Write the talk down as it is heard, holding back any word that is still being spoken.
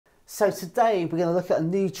So today we're going to look at a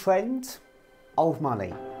new trend, old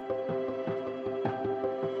money.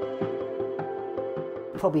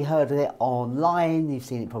 You've probably heard of it online, you've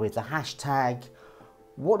seen it probably as a hashtag.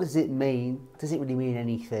 What does it mean? Does it really mean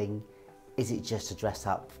anything? Is it just to dress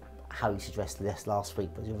up how you used to dress this last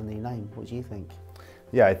week, but you have a new name? What do you think?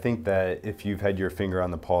 Yeah, I think that if you've had your finger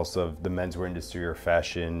on the pulse of the menswear industry or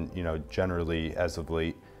fashion, generally as of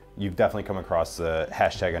late, you've definitely come across the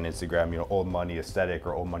hashtag on Instagram, old money aesthetic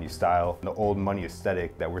or old money style. The old money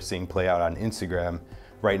aesthetic that we're seeing play out on Instagram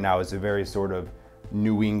right now is a very sort of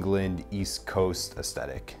New England, East Coast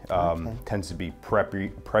aesthetic. Tends to be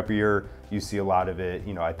preppier. You see a lot of it,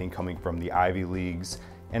 I think coming from the Ivy Leagues.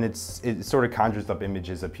 And it sort of conjures up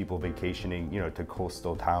images of people vacationing, to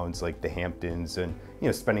coastal towns like the Hamptons and,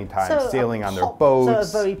 spending time sailing on their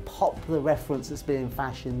boats. So a very popular reference that's been in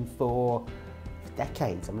fashion for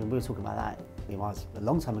decades. I mean, we were talking about that a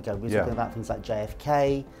long time ago. We were talking about things like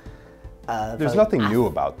JFK. There's nothing new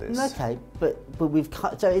about this. Okay, but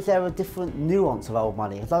so is there a different nuance of old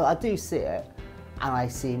money? So I do see it, and I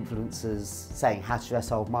see influencers saying how to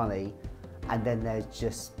dress old money, and then they're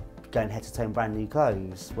just going head to toe in brand new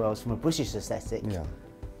clothes. Whereas from a British aesthetic,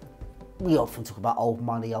 we often talk about old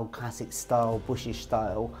money, old classic style, British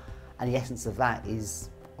style, and the essence of that is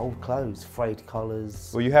old clothes, frayed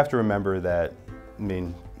collars. Well, you have to remember that,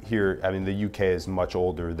 the UK is much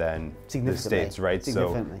older than the States, right?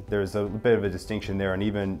 So there's a bit of a distinction there, and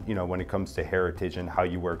even, when it comes to heritage and how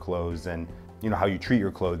you wear clothes and, how you treat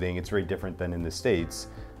your clothing, it's very different than in the States.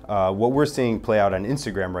 What we're seeing play out on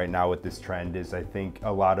Instagram right now with this trend is, I think,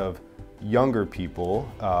 a lot of younger people,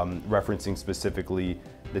 referencing specifically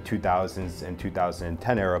the 2000s and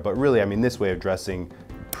 2010 era, but really, this way of dressing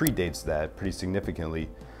predates that pretty significantly.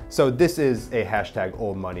 So this is a hashtag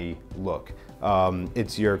old money look.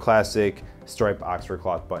 It's your classic striped Oxford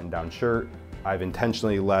cloth button-down shirt. I've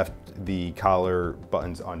intentionally left the collar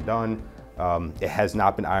buttons undone. It has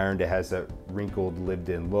not been ironed. It has a wrinkled,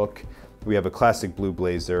 lived-in look. We have a classic blue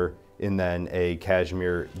blazer and then a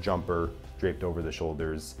cashmere jumper draped over the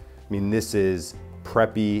shoulders. This is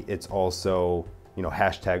preppy. It's also,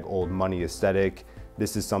 hashtag old money aesthetic.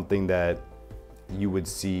 This is something that you would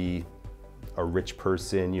see a rich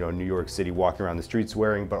person, New York City walking around the streets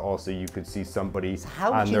wearing, but also you could see somebody so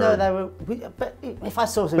how would you know they were, but if I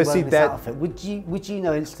saw somebody wearing this outfit, would you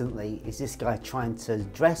know instantly, is this guy trying to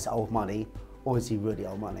dress old money or is he really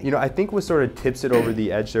old money? I think what sort of tips it over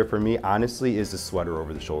the edge there for me, honestly, is the sweater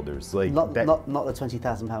over the shoulders. Like not the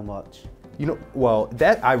 £20,000 watch. Well,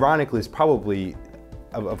 that ironically is probably,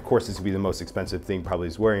 of course, this would be the most expensive thing probably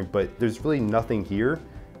he's wearing, but there's really nothing here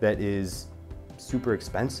that is super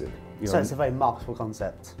expensive. So it's a very marketable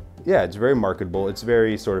concept. Yeah, it's very marketable. It's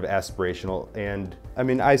very sort of aspirational. And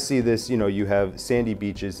I see this, you have sandy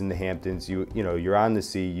beaches in the Hamptons, you're on the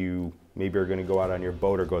sea, you maybe are gonna go out on your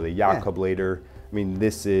boat or go to the yacht club later.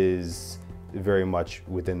 This is very much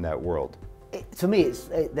within that world. For me,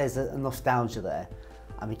 there's a nostalgia there.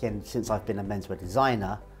 Again, since I've been a menswear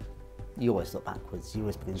designer, you always look backwards. You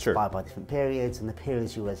always been inspired by different periods, and the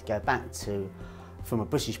periods you always go back to, from a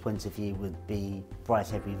British point of view, would be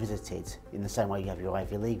Brighthead Revisited. In the same way you have your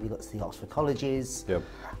Ivy League, we look to the Oxford colleges,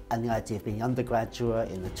 and the idea of being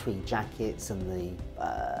undergraduate in the tweed jackets and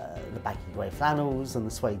the baggy grey flannels and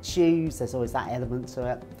the suede shoes. There's always that element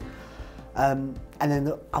to it. And then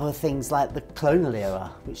the other things like the colonial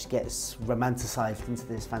era, which gets romanticised into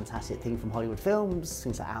this fantastic thing from Hollywood films,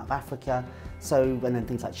 things like Out of Africa. And then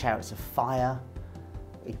things like Chariots of Fire,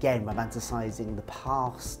 again, romanticising the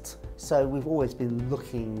past. So we've always been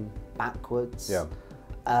looking backwards. Yeah.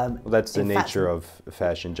 Well, that's the nature of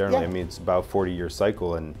fashion generally. It's about a 40-year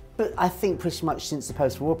cycle. But I think pretty much since the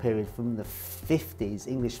post-war period, from the 50s,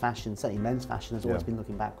 English fashion, certainly men's fashion, has always been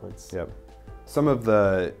looking backwards. Some of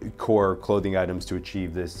the core clothing items to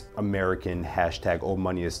achieve this American hashtag old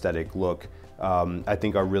money aesthetic look, I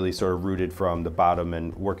think are really sort of rooted from the bottom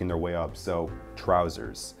and working their way up. So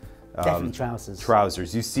trousers. Definitely trousers.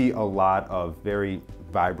 Trousers. You see a lot of very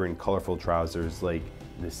vibrant, colorful trousers, like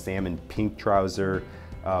the salmon pink trouser.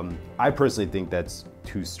 I personally think that's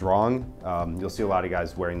too strong. You'll see a lot of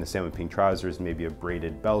guys wearing the salmon pink trousers, maybe a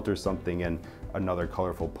braided belt or something, and another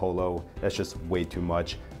colorful polo. That's just way too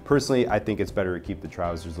much. Personally, I think it's better to keep the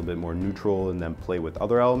trousers a little bit more neutral and then play with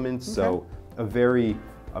other elements. So a very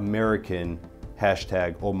American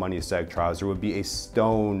hashtag old money aesthetic trouser would be a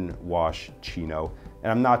stone wash chino.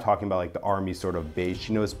 And I'm not talking about like the army sort of beige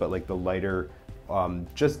chinos, but like the lighter,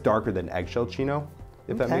 just darker than eggshell chino,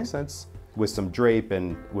 if that makes sense. With some drape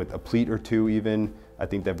and with a pleat or two even, I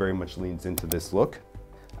think that very much leans into this look.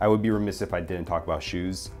 I would be remiss if I didn't talk about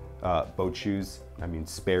shoes, boat shoes.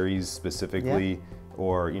 Sperry's specifically,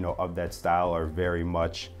 or, you know, of that style are very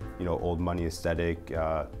much, you know, old money aesthetic,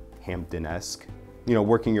 Hampton-esque. You know,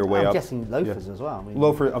 working your way up. I'm guessing loafers as well. I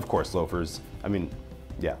mean, Of course, loafers. I mean,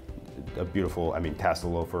 yeah, a beautiful, I mean,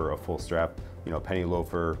 tassel loafer, a full strap, you know, penny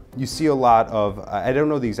loafer. You see a lot of, I don't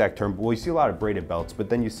know the exact term, but well, you see a lot of braided belts, but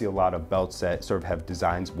then you see a lot of belts that sort of have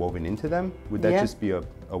designs woven into them. Would that just be a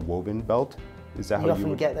woven belt? Is that how you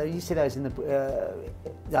often get those? You see those in the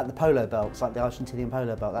like the polo belts, like the Argentinian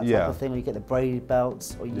polo belt, that type of thing, where you get the braided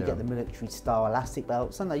belts, or you get the military style elastic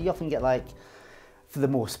belts. And you often get, like, for the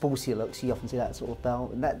more sportier looks, you often see that sort of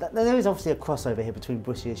belt. And there is obviously a crossover here between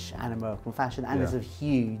British and American fashion, and there's a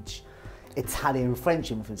huge Italian and French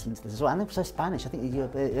influence into this as well, and also Spanish. I think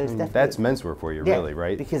there's definitely... That's menswear for you, really,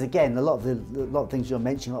 right? Because again, a lot of things you're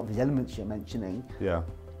mentioning, a lot of these elements you're mentioning,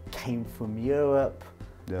 came from Europe,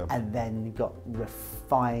 and then got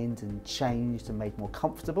refined and changed and made more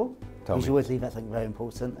comfortable. You should always leave that something very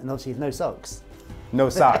important, and obviously no socks. No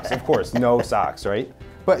socks, of course, no socks, right?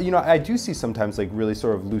 But, you know, I do see sometimes, like, really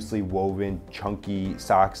sort of loosely woven, chunky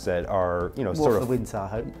socks that are, you know, more sort for of... the winter, I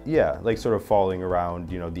hope. Yeah, like sort of falling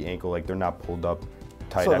around, you know, the ankle, like they're not pulled up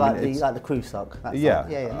tight. Sort of like the crew sock. Yeah,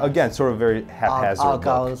 again, sort of very haphazard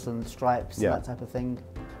argyles and stripes and that type of thing.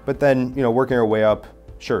 But then, you know, working our way up,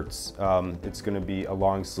 shirts. It's going to be a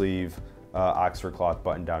long sleeve Oxford cloth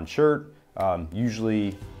button-down shirt.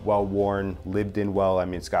 Usually well worn, lived in well. I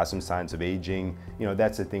mean, it's got some signs of aging. You know,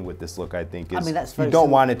 that's the thing with this look, I think, is you don't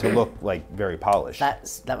want it to look like very polished.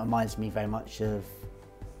 That reminds me very much of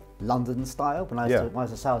London style. When I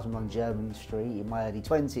was a salesman on Jermyn Street in my early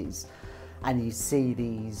 20s, and you see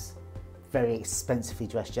these very expensively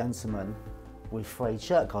dressed gentlemen with frayed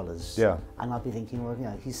shirt collars. Yeah. And I'd be thinking, well, you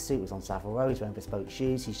know, his suit was on Savile Row, he's wearing bespoke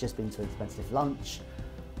shoes, he's just been to an expensive lunch.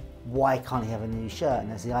 Why can't he have a new shirt?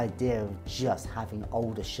 And there's the idea of just having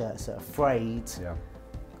older shirts that are frayed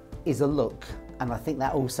is a look. And I think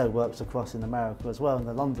that also works across in America as well, in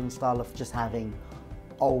the London style of just having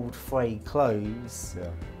old frayed clothes. Yeah.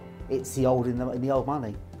 It's the old in the old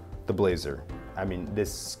money. The blazer. I mean,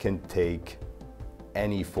 this can take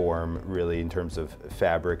any form really in terms of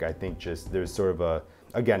fabric. I think just there's sort of a,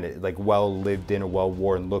 again, like well lived in, a well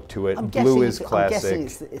worn look to it. Blue is classic. I'm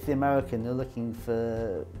guessing if the American, they're looking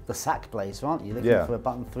for the sack blazer, aren't you? Looking for a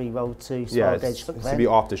button 3 roll 2 spiraled edge hook. To be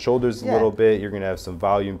off the shoulders a little bit. You're going to have some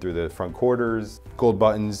volume through the front quarters. Gold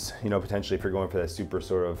buttons, you know, potentially if you're going for that super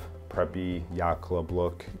sort of preppy yacht club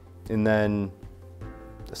look. And then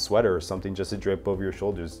a sweater or something just to drape over your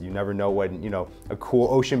shoulders. You never know when, you know, a cool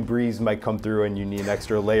ocean breeze might come through and you need an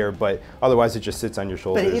extra layer, but otherwise it just sits on your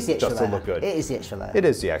shoulders. But it is the extra just layer. To look good. It is the extra layer. It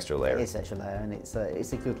is the extra layer. It is the extra layer, and it's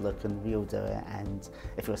a good look, and we all do it, and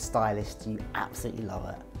if you're a stylist, you absolutely love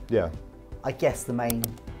it. Yeah. I guess the main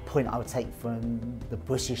point I would take from the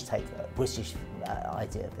British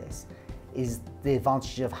idea of this is the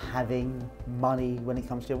advantage of having money when it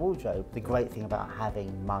comes to your wardrobe. The great thing about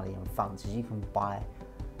having money and funds is you can buy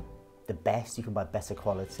the best, you can buy better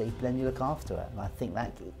quality, but then you look after it. And I think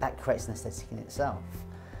that creates an aesthetic in itself.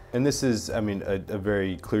 And this is, I mean, a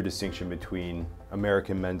very clear distinction between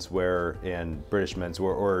American menswear and British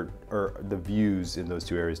menswear, or the views in those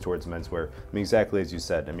two areas towards menswear. I mean, exactly as you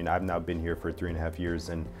said, I mean, I've now been here for 3.5 years,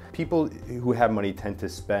 and people who have money tend to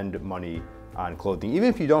spend money on clothing. Even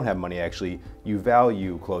if you don't have money, actually, you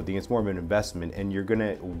value clothing. It's more of an investment, and you're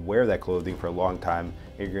gonna wear that clothing for a long time,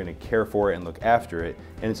 and you're gonna care for it and look after it,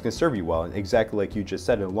 and it's gonna serve you well. And exactly like you just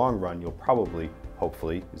said, in the long run, you'll probably,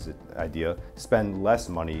 hopefully, is the idea, spend less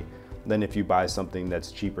money than if you buy something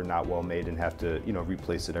that's cheap or not well made and have to, you know,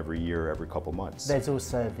 replace it every year, every couple months. There's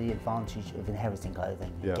also the advantage of inheriting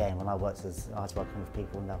clothing. Again, when I was working with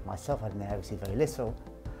people, myself, I inherited very little.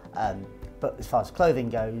 But as far as clothing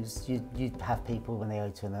goes, you'd have people when they go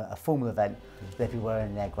to a formal event, they'd be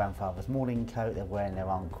wearing their grandfather's morning coat, they're wearing their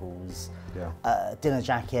uncle's dinner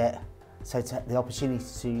jacket. So the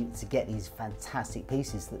opportunity to get these fantastic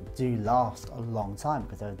pieces that do last a long time,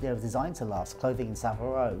 because they're designed to last. Clothing in Savile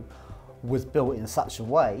Row was built in such a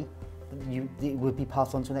way that it would be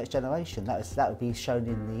passed on to the next generation. That would be shown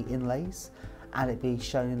in the inlays, and it'd be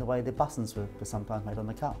shown in the way the buttons were sometimes made on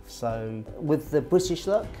the cuff. So with the British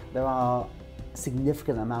look, there are a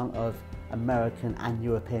significant amount of American and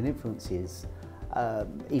European influences,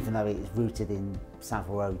 even though it's rooted in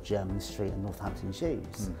Savile Row, Jermyn Street and Northampton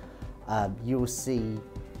shoes. You will see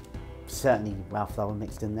certainly Ralph Lauren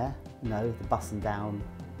mixed in there. You know, the button down,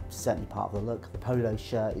 certainly part of the look. The polo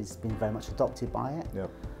shirt has been very much adopted by it,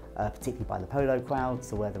 particularly by the polo crowd,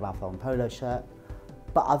 to wear the Ralph Lauren polo shirt.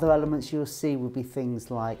 But other elements you'll see will be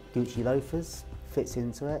things like Gucci loafers, fits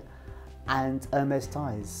into it, and Hermes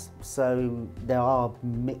ties. So there are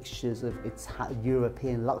mixtures of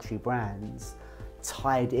European luxury brands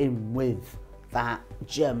tied in with that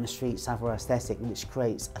German street savoir aesthetic, which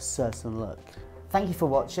creates a certain look. Thank you for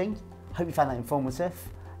watching. Hope you found that informative.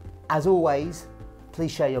 As always,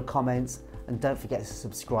 please share your comments and don't forget to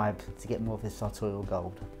subscribe to get more of this sartorial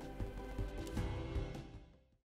gold.